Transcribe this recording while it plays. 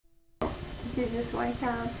You just wake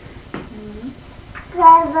up. Can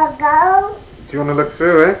I go? Do you want to look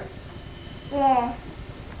through it? Yeah.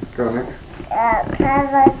 Go on then. Can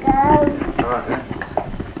I go? Alright then.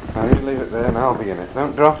 Now you leave it there and I'll be in it.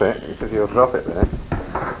 Don't drop it, because you'll drop it there.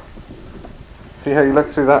 See how you look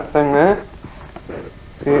through that thing there?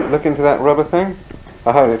 See it? Look into that rubber thing?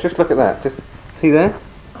 Oh, hold it. Just look at that. Just see there?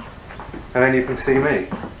 And then you can see me.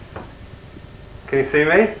 Can you see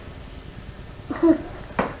me?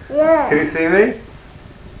 Yeah. Can you see me?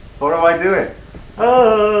 What am I doing?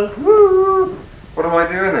 Oh, woo. What am I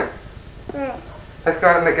doing then? Let's go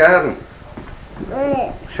out in the garden.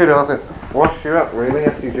 Should I have to wash you up really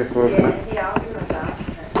after you just woken up? Yeah, I'll do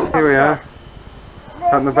that. Here we are,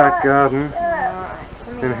 out in the back garden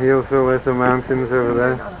in Healesville. There's the mountains over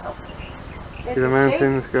there. See the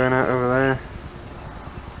mountains going out over there?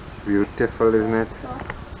 Beautiful, isn't it?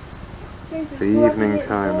 It's the evening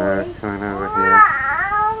time now, coming over here.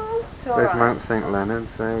 There's Mount St.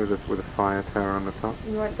 Leonard's there with a fire tower on the top.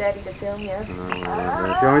 You want Daddy to film you? Oh, do you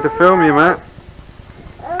want me to film you, Matt?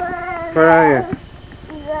 Where are you?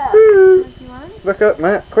 Look up,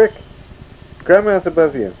 Matt, quick. Grandma's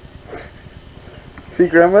above you. See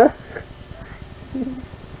Grandma?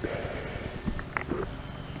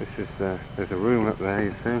 This is there's a room up there,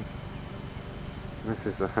 you see. This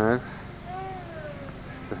is the house.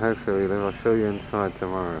 This is the house where we live. I'll show you inside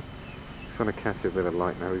tomorrow. Just want to catch a bit of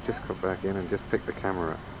light now. We've just got back in and just picked the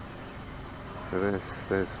camera up. So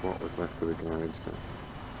there's what was left of the garage.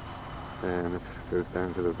 And it goes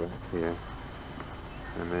down to the back here.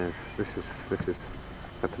 And this is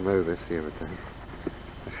had to mow this the other day.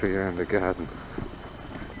 I'll show you around the garden.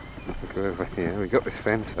 We'll go over here. We got this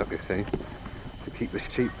fence up, you see, to keep the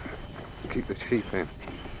sheep in.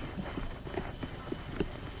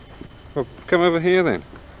 Well, come over here then.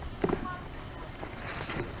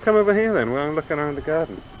 Come over here then, while I'm looking around the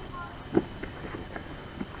garden.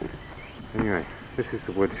 Anyway, this is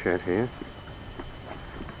the wood shed here.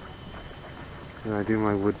 Where I do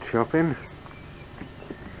my wood chopping.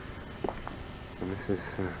 And this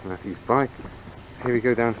is Matthew's bike. Here we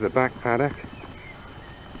go down to the back paddock.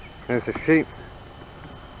 There's a sheep.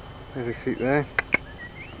 There's a sheep there.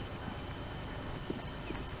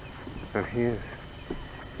 And here's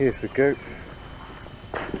the goats.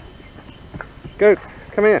 Goats,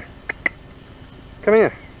 come here. Come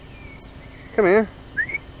here. Come here.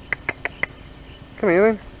 Come here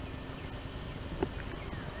then.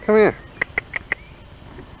 Come here.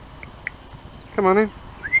 Come on in.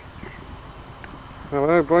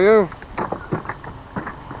 Hello, boyo.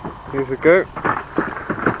 Here's a goat.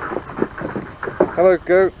 Hello,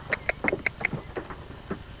 goat.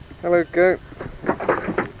 Hello, goat.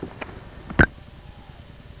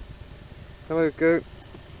 Hello, goat.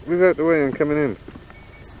 Move out the way, I'm coming in.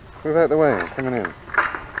 Move out the way, I'm coming in.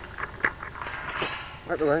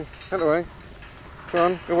 Out the way, out the way. Go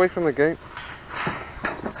on, away from the gate.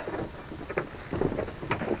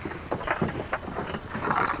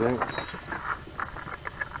 Okay.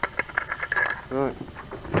 Right.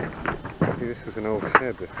 See, this was an old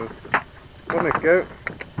shed, this is. Come on, goat.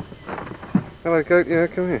 Hello, goat, yeah,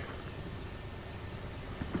 come here.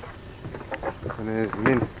 And there's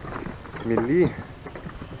Millie.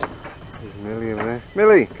 There's Millie over there.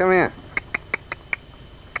 Millie, come here.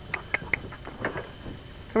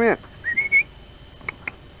 Come here.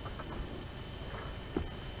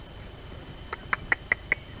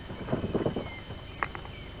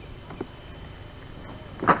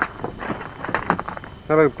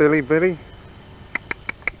 Hello, Billy.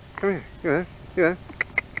 Come here, you there.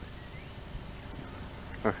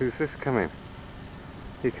 Oh, who's this coming?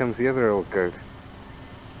 Here comes the other old goat.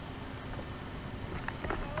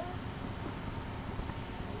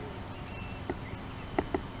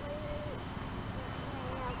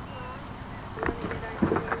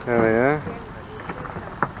 There they are.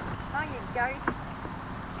 Oh, you go.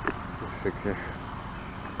 That's a gift.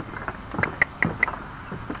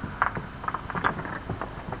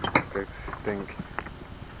 Goats stink.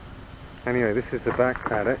 Anyway, this is the back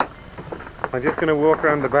paddock. I'm just going to walk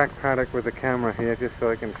around the back paddock with the camera here just so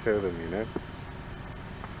I can show them, you know.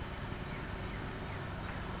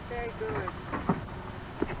 Very good.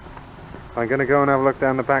 I'm going to go and have a look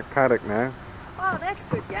down the back paddock now. Oh, that's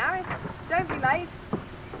good, Gary. Don't be late.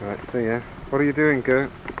 Right, see ya. What are you doing,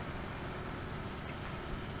 goat?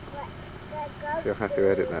 You'll have to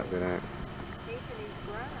edit that bit out.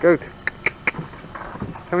 Goat!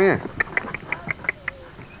 Come here.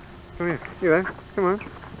 Come here. You there? Come on.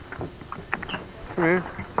 Come here.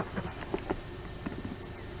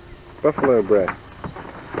 Buffalo bread.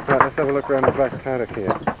 Right, let's have a look around the back paddock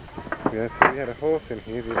here. Yeah, so we had a horse in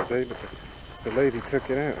here the other day, but The lady took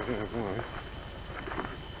it out, I don't know why.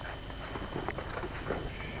 Oh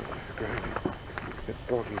shit, it's grounded. It's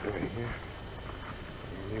boggy right here.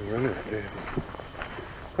 The new runner's dead.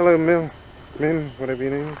 Hello, Min, whatever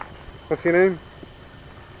your name is. What's your name?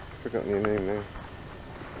 I've forgotten your name now.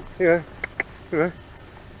 Here you are.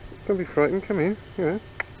 Don't be frightened, come here. Here you are.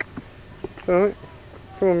 It's alright.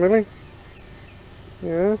 Come on, Millie.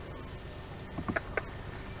 Yeah.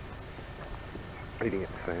 Idiot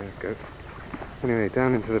saying, goats. Anyway,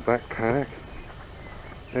 down into the back paddock.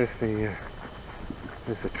 There's the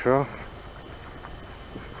trough.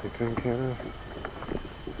 That's what they drink out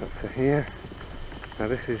of. Up to here. Now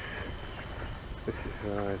this is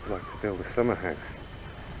where I'd like to build a summer house.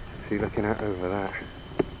 See, looking out over that.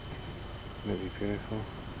 Wouldn't it be beautiful?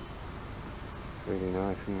 It's really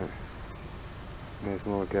nice, isn't it? And there's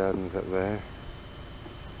more gardens up there.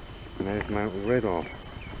 And there's Mount Riddle.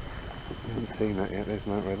 I haven't seen that yet. There's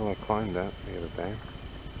Mount Riddle. I climbed that the other day.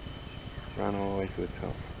 Ran all the way to the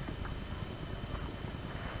top.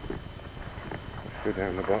 Let's go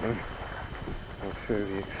down the bottom. I'll show you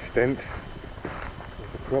the extent of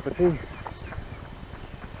the property.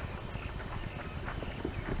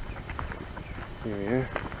 Here we are.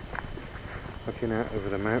 Looking out over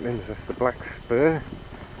the mountains. That's the Black Spur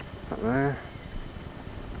up there.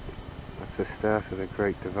 That's the start of the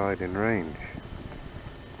Great Dividing Range.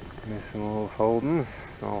 And there's some old Holdens,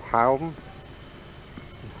 some old Howdens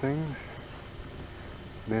and things.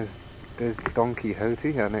 And there's Don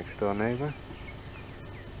Quixote, our next door neighbour.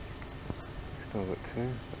 Next door but two.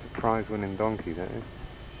 That's a prize winning donkey, that is.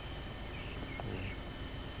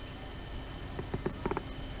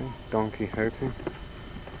 Okay, Don Quixote.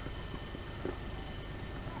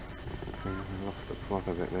 I lost the plot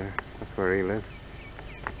of it there. That's where he lives.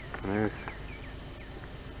 And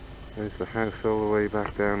there's the house all the way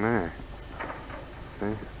back down there.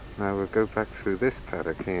 See? Now we'll go back through this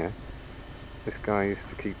paddock here. This guy used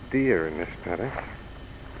to keep deer in this paddock.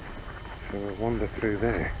 So we'll wander through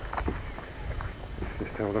there. Let's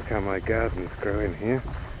just have a look how my gardens grow in here.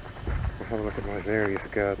 We'll have a look at my various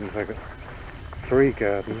gardens. I've got 3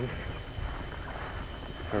 gardens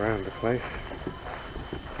around the place.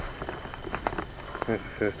 There's the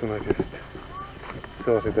first one. I just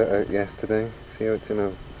sorted that out yesterday. See how it's in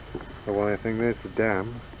a wire thing. There's the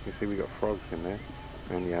dam. You see we got frogs in there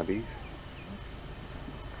and yabbies.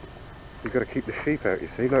 You've got to keep the sheep out, you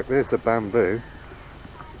see. Look, there's the bamboo.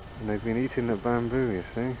 And they've been eating the bamboo, you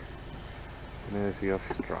see. And there's the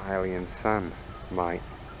Australian sun, mate.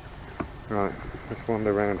 Right, let's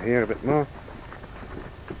wander around here a bit more.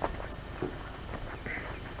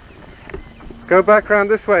 Go back round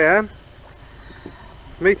this way, Anne.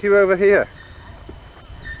 Meet you over here.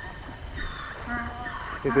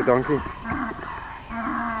 Here's a donkey.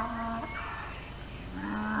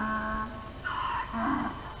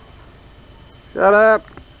 Shut up!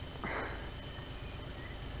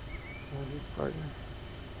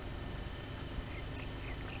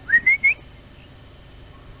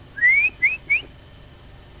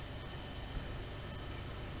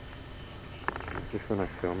 Just when I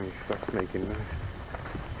film, he starts making noise.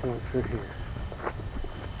 Come on through here.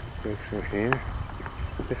 Go through here.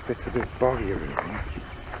 This bit's a bit boggy around here.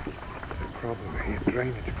 There's a problem here,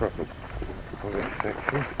 drainage problem on this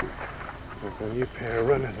section. I've got a new pair of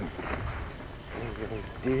runners and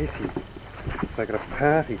it's dirty. So I've got a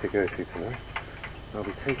party to go to tonight. I'll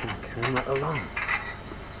be taking the camera along.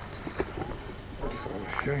 So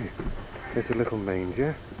I'll show you. There's a little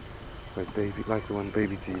manger, like the one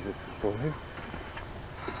baby Jesus was born in.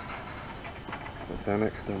 That's our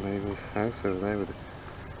next door neighbour's house over there with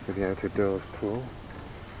the outer doors pool.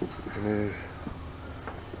 And there's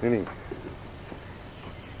Minnie.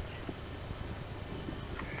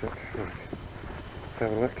 Shut. Right. Let's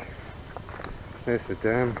have a look. There's the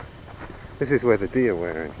dam. This is where the deer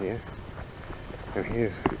were in here. And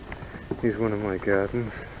here's one of my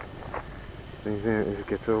gardens. And it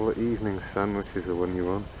gets all the evening sun, which is the one you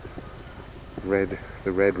want.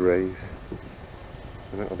 The red rays.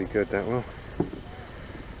 And that'll be good, that will.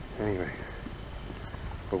 Anyway,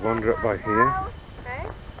 we'll wander up by here.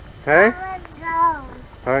 Hey? Hey?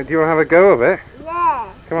 Alright, do you want to have a go of it?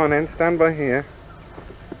 Yeah. Come on in, stand by here.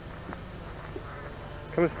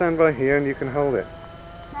 Come and stand by here and you can hold it.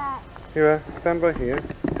 Here, stand by here.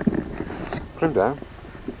 Put him down.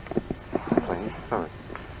 Please, sorry.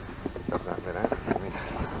 Got that bit out.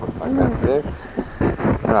 Like that there.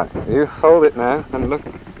 Right, you hold it now and look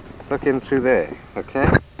in through there, okay?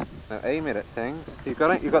 Now aim it at things. You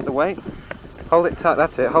got it? You got the weight? Hold it tight,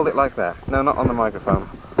 that's it. Hold it like that. No, not on the microphone.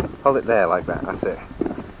 Hold it there like that, that's it.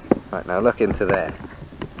 Right, now look into there.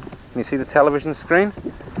 Can you see the television screen?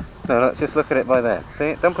 No, let's just look at it by there. See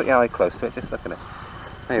it? Don't put your eye close to it, just look at it.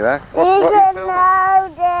 There you are. You What can are you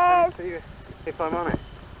know filming? this. See if I'm on it.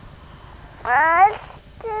 It's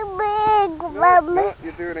too big, No, it's Mummy. not.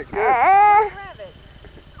 You're doing it good.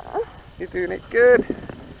 You're doing it good.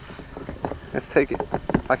 Let's take it.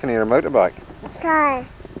 I can hear a motorbike. Sorry.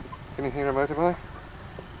 Can you hear a motorbike?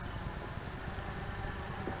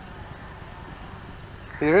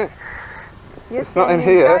 Hear it? You're It's not in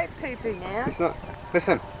sending here. goat pooping now. It's not.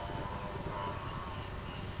 Listen.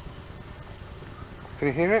 Can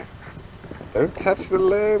you hear it? Don't touch the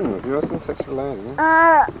lens. You mustn't touch the lens.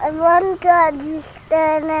 I want to just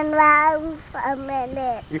turn around for a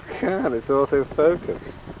minute. You can't. It's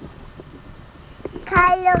autofocus. Can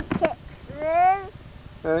I look it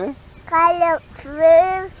through? Eh? Can I look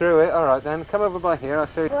through? Through it. All right then. Come over by here. I'll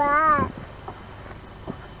show you. Wow.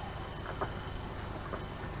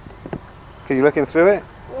 Are you looking through it?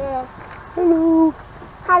 Yeah. Hello.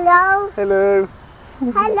 Hello? Hello.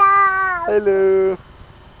 Hello? Hello.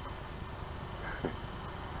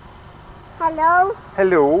 Hello?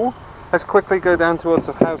 Hello. Let's quickly go down towards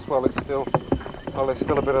the house while there's still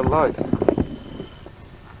a bit of light.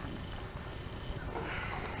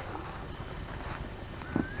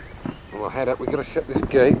 We'll head up. We've got to shut this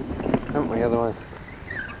gate, haven't we? Otherwise,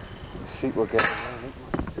 the sheep will get.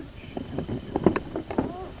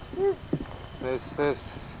 There's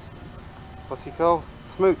what's he called?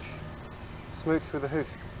 Smooch. Smooch with a hoosh.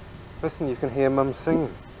 Listen, you can hear Mum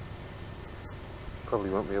singing. Probably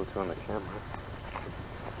won't be able to on the camera.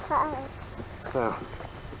 Hi.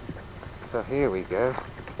 So here we go.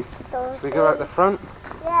 Should we go out the front?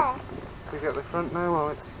 Yeah. We go out the front now while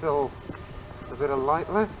it's still a bit of light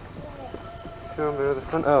left. Show them a bit of the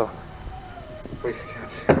front. Oh, we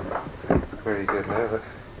can't see very good now, but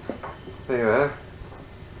there you are.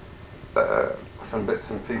 Some bits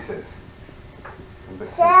and pieces.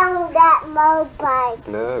 Down that motorbike.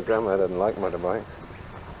 No, Grandma doesn't like motorbikes.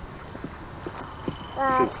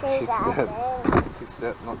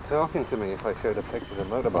 She'd not talking to me if I showed a picture of a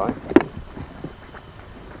motorbike.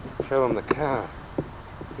 Show them the car.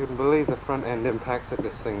 You wouldn't believe the front end impacts that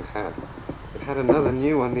this thing's had. It had another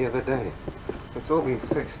new one the other day. It's all been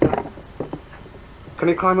fixed up. Can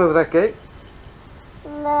you climb over that gate?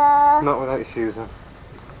 No. Not without your shoes on.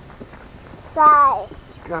 Sorry.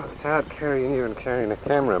 God, it's hard carrying you and carrying a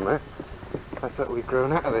camera, man. I thought we'd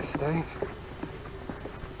grown out of this stage.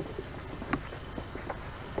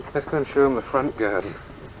 Let's go and show them the front garden.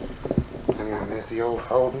 Anyway, there's the old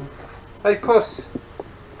Holden. Hey, Puss!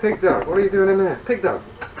 Pig dog, what are you doing in there? Pig dog,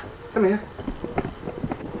 come here.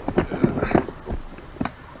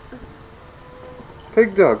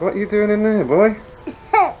 Pig dog, what are you doing in there, boy?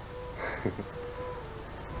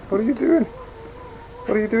 What are you doing?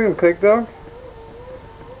 What are you doing, pig dog?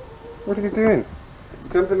 What are you doing?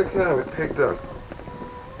 Jump in the car with pig dog.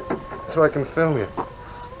 So I can film you.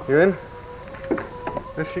 You in?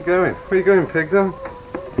 Where's she going? Where are you going, pig dog?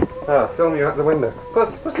 Ah, film you out the window.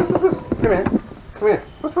 Puss, puss, puss, puss, puss. Come here. Come here.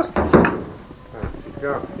 Puss, puss. Oh, she's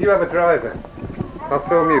gone. You have a drive then. I'll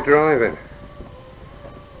film you driving.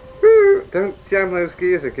 Woo! Don't jam those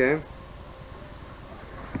gears again.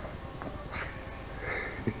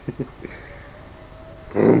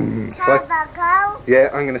 Have a go? Yeah,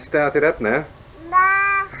 I'm going to start it up now.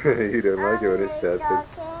 Nah. You don't like it when it starts up.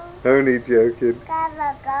 Joking. Only joking. Have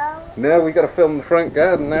a go? No, we got to film the front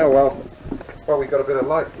garden now. Well, we got a bit of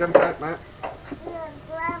light. Jump out, Matt.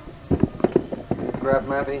 Grab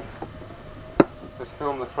Maddie. Let's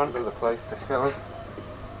film the front of the place to show him.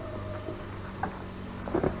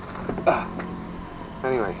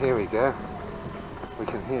 Anyway, here we go. We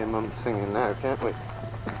can hear Mum singing now, can't we?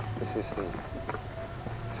 This is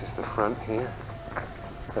the front here.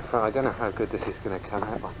 The front, I don't know how good this is going to come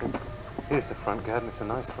out. I think here's the front garden. It's a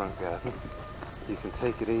nice front garden. You can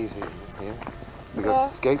take it easy here. We've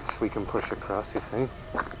got gates we can push across, you see.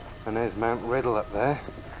 And there's Mount Riddle up there.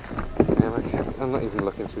 Yeah, I'm not even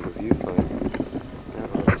looking through the viewplate.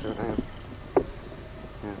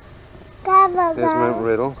 Yeah. There's Mount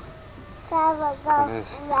Riddle. And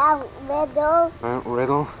there's Mount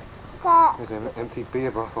Riddle. There's an empty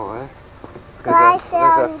beer bottle there. There's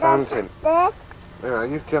a fountain.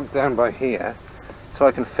 Alright, you've jumped down by here, so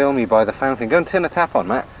I can film you by the fountain. Go and turn the tap on,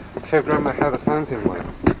 Matt. Show Grandma how the fountain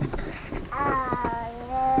works.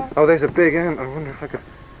 Oh, there's a big ant. I wonder if I could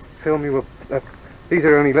film you a... These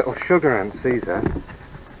are only little sugar ants, these are.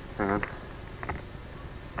 Hang on.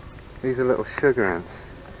 These are little sugar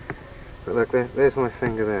ants. But look, there's my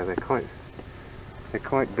finger there. They're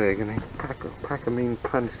quite big, and they pack a mean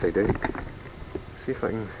punch, they do. Let's see if I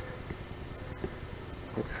can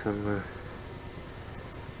get some...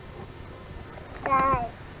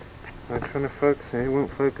 trying to focus in. It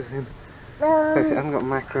won't focus in. No. Plus, it hasn't got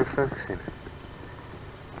macro focusing.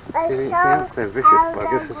 I See, saw ants, they're vicious how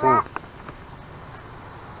buggers the as well.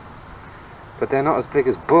 But they're not as big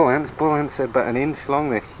as bull ants. Bull ants are about an inch long.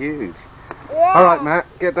 They're huge. Yeah. Alright, Matt,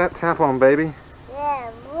 get that tap on, baby. Yeah,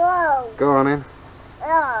 whoa. Go on in.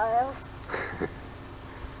 Oh.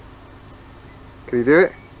 Can you do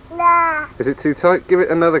it? Nah. Is it too tight? Give it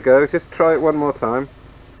another go. Just try it one more time.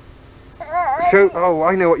 Show. Oh,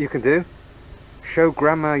 I know what you can do. Show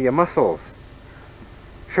Grandma your muscles.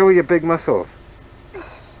 Show her your big muscles.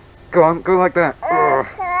 Go on, go like that.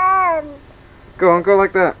 Go on, go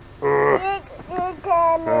like that. You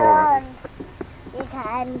turn Alright. on. You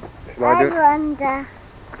can. Shall I do it? wonder.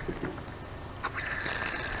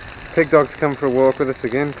 Pig Dog's come for a walk with us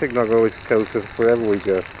again. Pig Dog always goes with us wherever we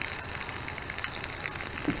go.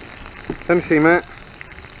 Doesn't she, Matt?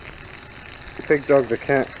 Pig Dog the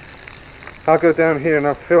cat. I'll go down here and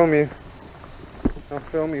I'll film you. I'll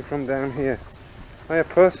film you from down here. Hiya,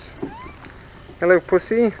 Puss. Hello,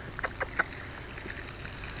 Pussy.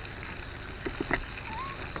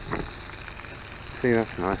 See,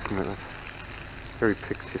 that's nice, isn't it? That's very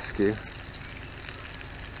picturesque.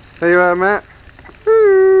 There you are, Matt.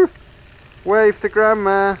 Woo! Wave to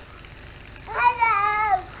Grandma.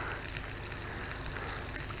 Hello.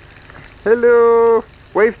 Hello.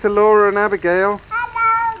 Wave to Laura and Abigail.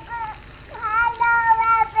 Hello,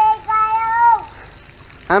 Abigail.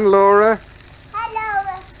 And Laura. Hello,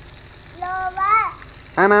 Laura.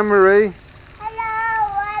 And Anne-Marie. Hello,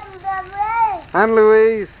 Anne-Marie. And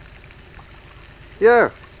Louise. Yeah.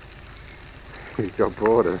 You got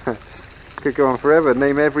bored of that. Could go on forever.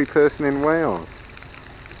 Name every person in Wales.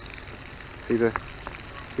 See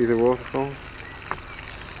the waterfall?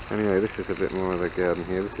 Anyway, this is a bit more of the garden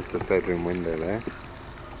here. This is the bedroom window there.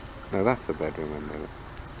 No, that's the bedroom window.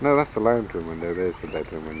 No, that's the lounge room window. There's the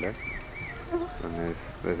bedroom window. And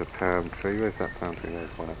there's a palm tree. Where's that palm tree?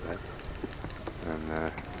 There's one up there.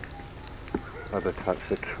 And other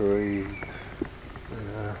types of trees.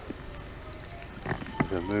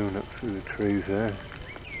 There's a moon up through the trees there.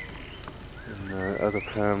 And other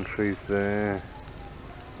palm trees there.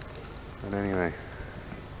 And anyway,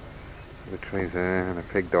 the trees there and a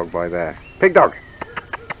pig dog by there. Pig dog!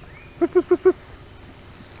 Puss, puss, puss, puss.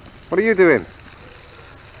 What are you doing?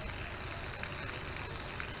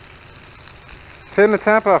 Turn the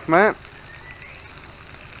tap off, Matt.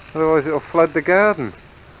 Otherwise it'll flood the garden.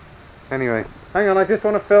 Anyway, hang on, I just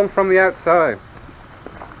want to film from the outside.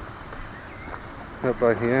 Up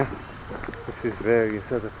by here. This is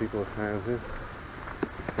various other people's houses.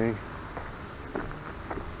 See?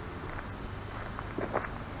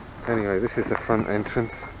 Anyway, this is the front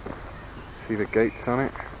entrance. See the gates on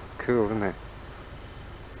it? Cool, isn't it?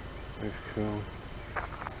 It's cool.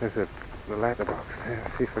 There's the letterbox there.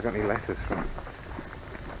 Let's see if I got any letters from it.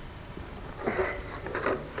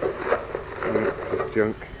 There's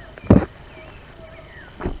junk.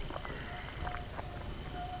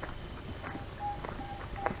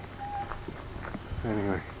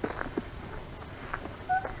 Anyway.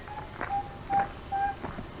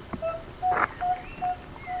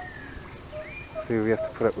 See, we have to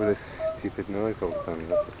put up with this stupid noise all the time.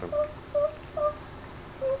 That's the problem.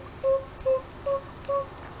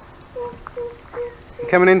 You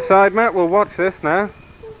coming inside, Matt? We'll watch this now.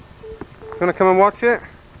 You want to come and watch it?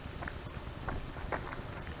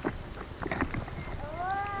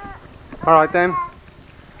 Alright then.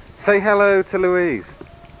 Say hello to Louise.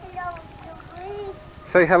 Hello, Louise.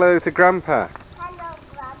 Say hello to Grandpa. Hello,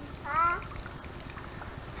 Grandpa.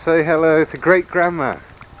 Say hello to Great Grandma.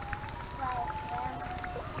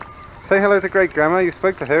 Say hello to Great Grandma. You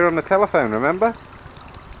spoke to her on the telephone, remember?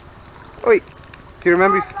 Oi! Do you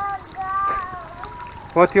remember?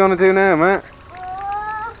 What do you want to do now, Matt?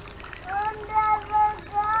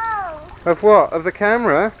 Of what? Of the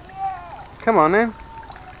camera? Yeah. Come on then.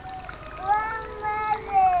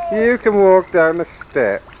 Ready. You can walk down the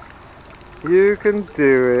steps. You can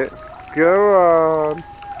do it. Go on.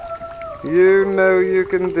 You know you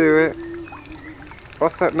can do it.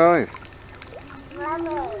 What's that noise?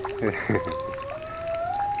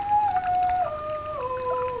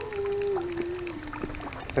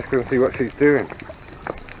 Let's go and see what she's doing.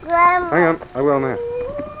 Grandma. Hang on, I will now.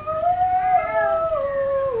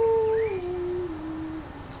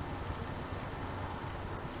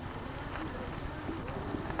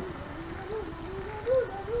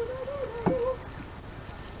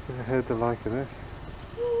 Never heard the like of this.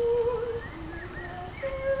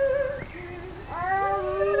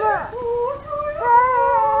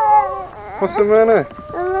 What's the matter?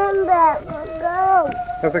 Remember, go.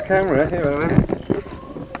 Have the camera? Here, then.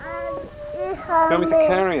 You Want me to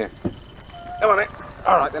carry it? Come on in.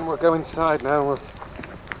 Alright, then we'll go inside now and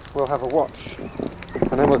we'll have a watch.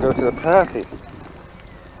 And then we'll go to the party.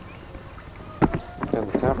 Turn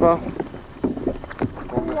the tap off.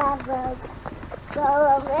 Never go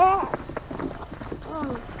away.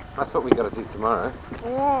 That's what we've got to do tomorrow.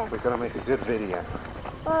 Yeah. We've got to make a good video,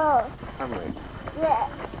 Oh, haven't we? yeah.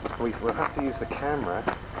 We'll have to use the camera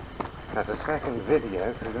as a second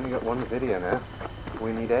video, because we've only got one video now.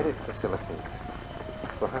 We need edit facilities.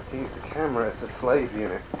 We'll have to use the camera as a slave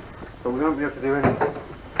unit. But we won't be able to do anything.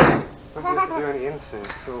 We won't be able to do any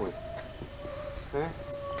inserts, will we? Yeah?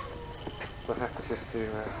 We'll have to just do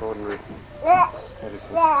ordinary editing.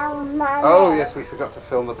 Oh yes, we forgot to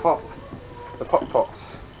film the pots.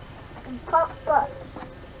 Pop-pots. Alright.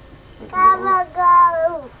 Never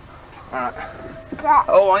go.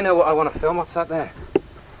 Oh, I know what I want to film. What's that there?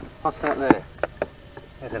 What's that there?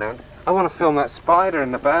 There's an ant. I want to film that spider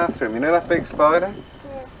in the bathroom. You know that big spider?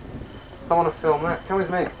 Yeah. I want to film that. Come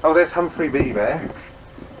with me. Oh, there's Humphrey Bee Bear.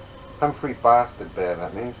 Humphrey Bastard Bear,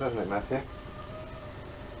 that means, doesn't it, Matthew?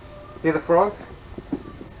 Hear the frog?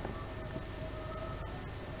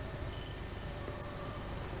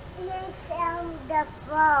 We found the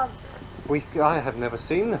frog. I have never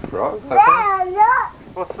seen the frogs. There,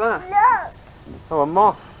 look. What's that? Look. Oh, a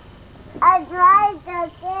moth. I tried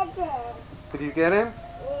to get him. Did you get him?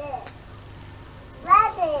 Yeah.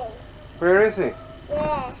 Ready. Where is he?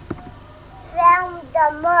 Yeah. Found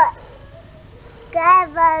the mouse.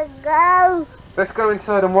 Never go. Let's go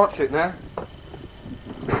inside and watch it now.